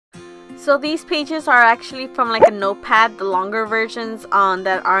So these pages are actually from like a notepad, the longer versions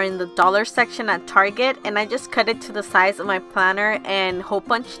that are in the dollar section at Target, and I just cut it to the size of my planner and hole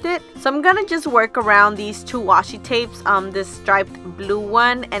punched it. So I'm gonna just work around these two washi tapes, this striped blue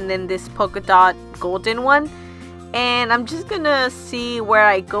one and then this polka dot golden one, and I'm just gonna see where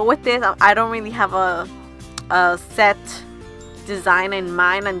I go with this. I don't really have a set design in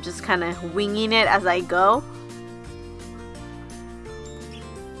mind. I'm just kind of winging it as I go.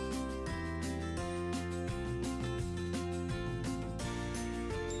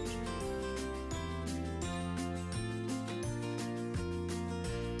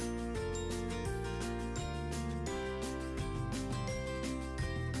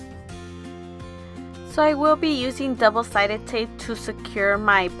 So I will be using double-sided tape to secure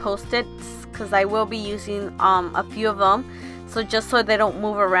my post-its, because I will be using a few of them. So just so they don't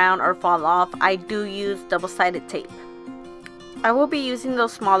move around or fall off, I do use double-sided tape. I will be using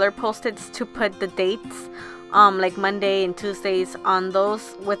those smaller post-its to put the dates, like Monday and Tuesdays, on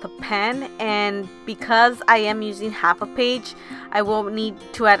those with a pen. And because I am using half a page, I will need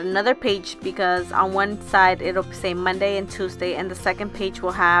to add another page, because on one side it'll say Monday and Tuesday, and the second page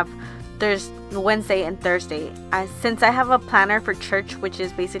will have Wednesday and Thursday. Since I have a planner for church, which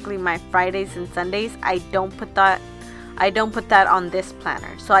is basically my Fridays and Sundays, I don't put that on this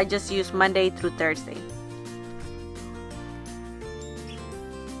planner. So I just use Monday through Thursday.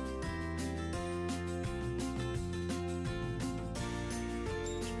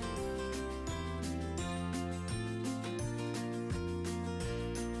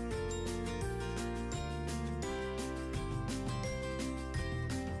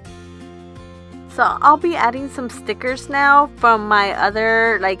 So I'll be adding some stickers now from my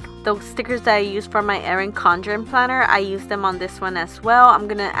other, like those stickers that I use for my Erin Condren planner. I use them on this one as well. I'm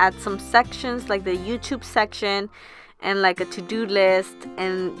gonna add some sections like the YouTube section and like a to-do list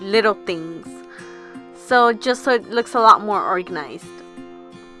and little things. So just so it looks a lot more organized.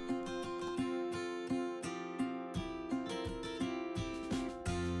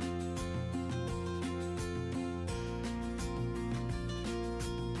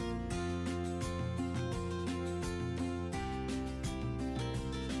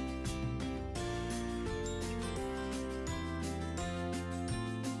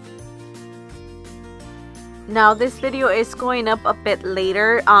 Now this video is going up a bit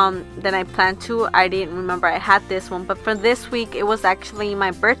later than I planned to. I didn't remember I had this one, but for this week it was actually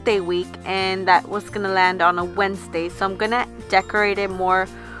my birthday week, and that was gonna land on a Wednesday, so I'm gonna decorate it more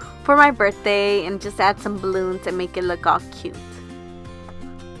for my birthday and just add some balloons and make it look all cute.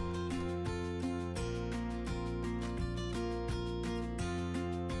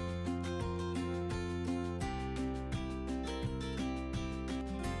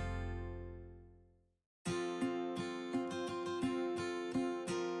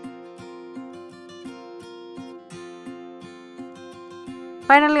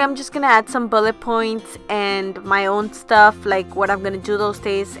 Finally, I'm just gonna add some bullet points and my own stuff, like what I'm gonna do those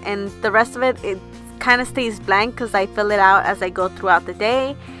days, and the rest of it kind of stays blank because I fill it out as I go throughout the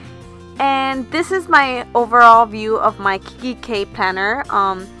day. And this is my overall view of my Kikki planner.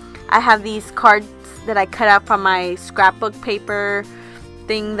 I have these cards that I cut out from my scrapbook paper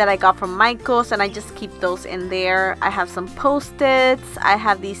thing that I got from Michael's, and I just keep those in there. I have some post-its. I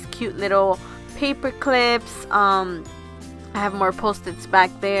have these cute little paper clips. I have more post-its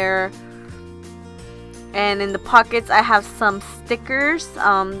back there, and in the pockets I have some stickers,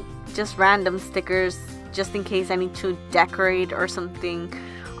 just random stickers, just in case I need to decorate or something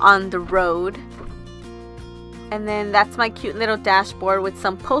on the road. And then that's my cute little dashboard with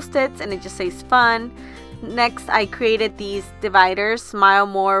some post-its, and it just says fun. Next, I created these dividers: smile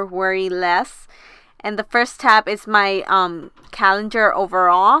more, worry less. And the first tab is my calendar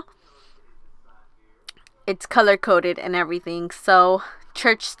overall. It's color coded and everything, so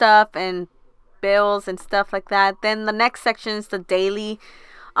church stuff and bills and stuff like that. Then the next section is the daily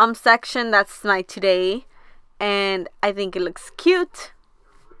section. That's my today, and I think it looks cute.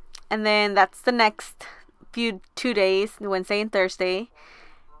 And then that's the next 2 days, Wednesday and Thursday.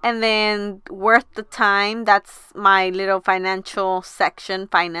 And then worth the time, that's my little financial section,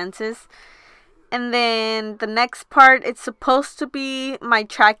 finances. And then the next part, it's supposed to be my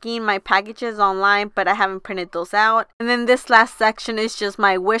tracking my packages online, but I haven't printed those out. And then this last section is just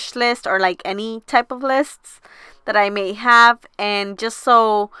my wish list, or like any type of lists that I may have, and just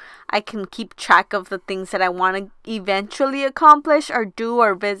so I can keep track of the things that I want to eventually accomplish or do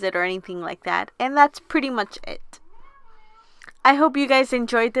or visit or anything like that. And that's pretty much it. I hope you guys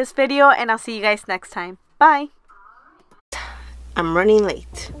enjoyed this video, and I'll see you guys next time. Bye! I'm running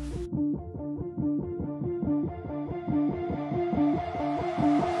late.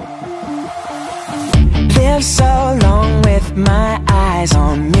 live so long with my eyes on